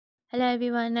Hello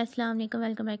everyone, अस्सलाम वालेकुम।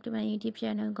 Welcome back to my YouTube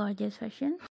channel gorgeous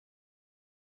fashion.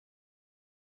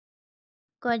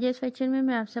 Gorgeous fashion में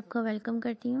मैं आप सबको वेलकम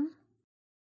करती हूँ।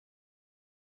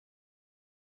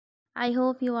 I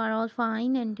hope you are all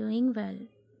fine and doing well.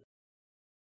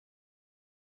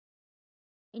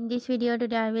 In this video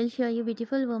today I will show you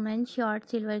beautiful women short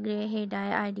silver grey hair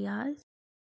dye ideas.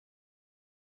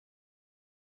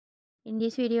 In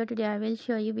this video today I will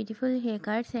show you beautiful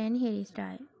haircuts and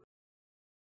hairstyle.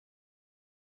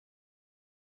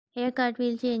 Haircut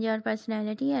will change your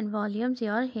personality and volumes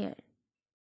your hair.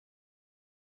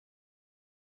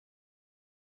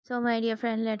 So my dear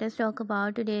friend, let us talk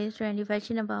about today's trendy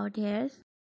fashion about hairs.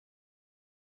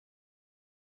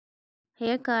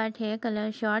 Haircut, hair color,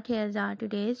 short hairs are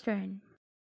today's trend.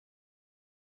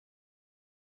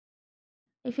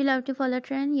 If you love to follow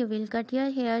trend, you will cut your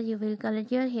hair, you will color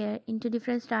your hair into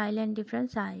different style and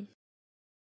different size.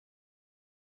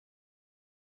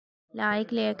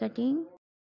 Like layer cutting,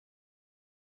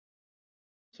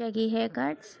 shaggy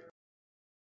haircuts,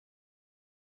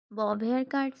 bob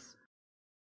haircuts,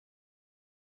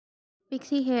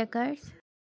 pixie haircuts,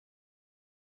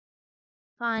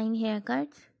 fine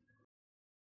haircuts,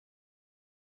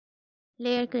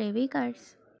 layer curvy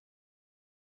cuts,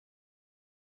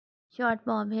 short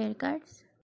bob haircuts,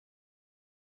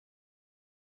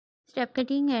 step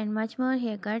cutting and much more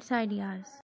haircuts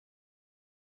ideas.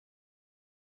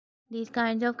 These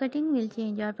kinds of cutting will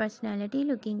change your personality,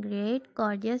 looking great,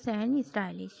 gorgeous and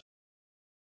stylish.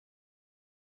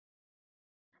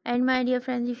 And my dear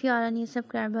friends, if you are a new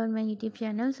subscriber on my YouTube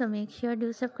channel, so make sure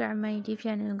to subscribe my YouTube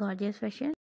channel Gorgeous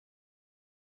Fashion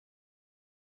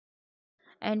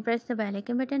and press the bell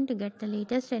icon button to get the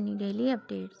latest and new daily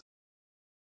updates.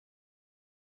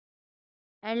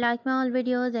 And like my all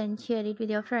videos and share it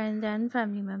with your friends and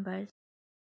family members.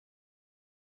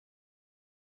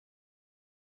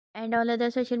 And all other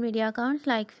social media accounts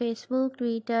like Facebook,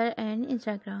 Twitter and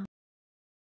Instagram.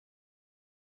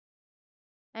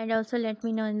 And also let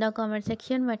me know in the comment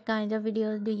section what kinds of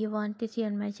videos do you want to see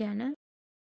on my channel.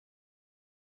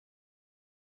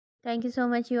 Thank you so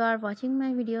much you are watching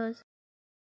my videos.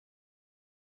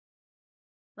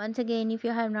 Once again, if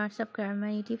you have not subscribed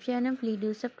my YouTube channel, please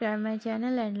do subscribe my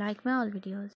channel and like my all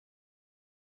videos.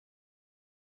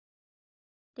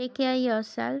 Take care of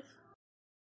yourself.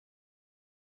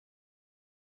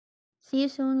 See you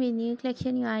soon with new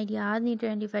collection, new ideas, new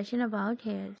trendy fashion about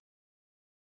hairs.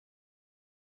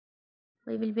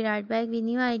 We will be right back with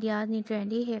new ideas, new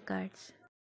trendy haircuts.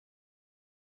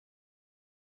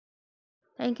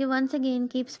 Thank you once again.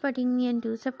 Keep supporting me and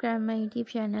do subscribe my YouTube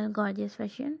channel Gorgeous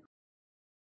Fashion.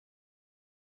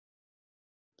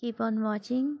 Keep on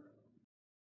watching.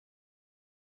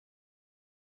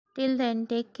 Till then,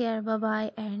 take care. Bye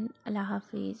bye and Allah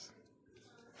Hafiz.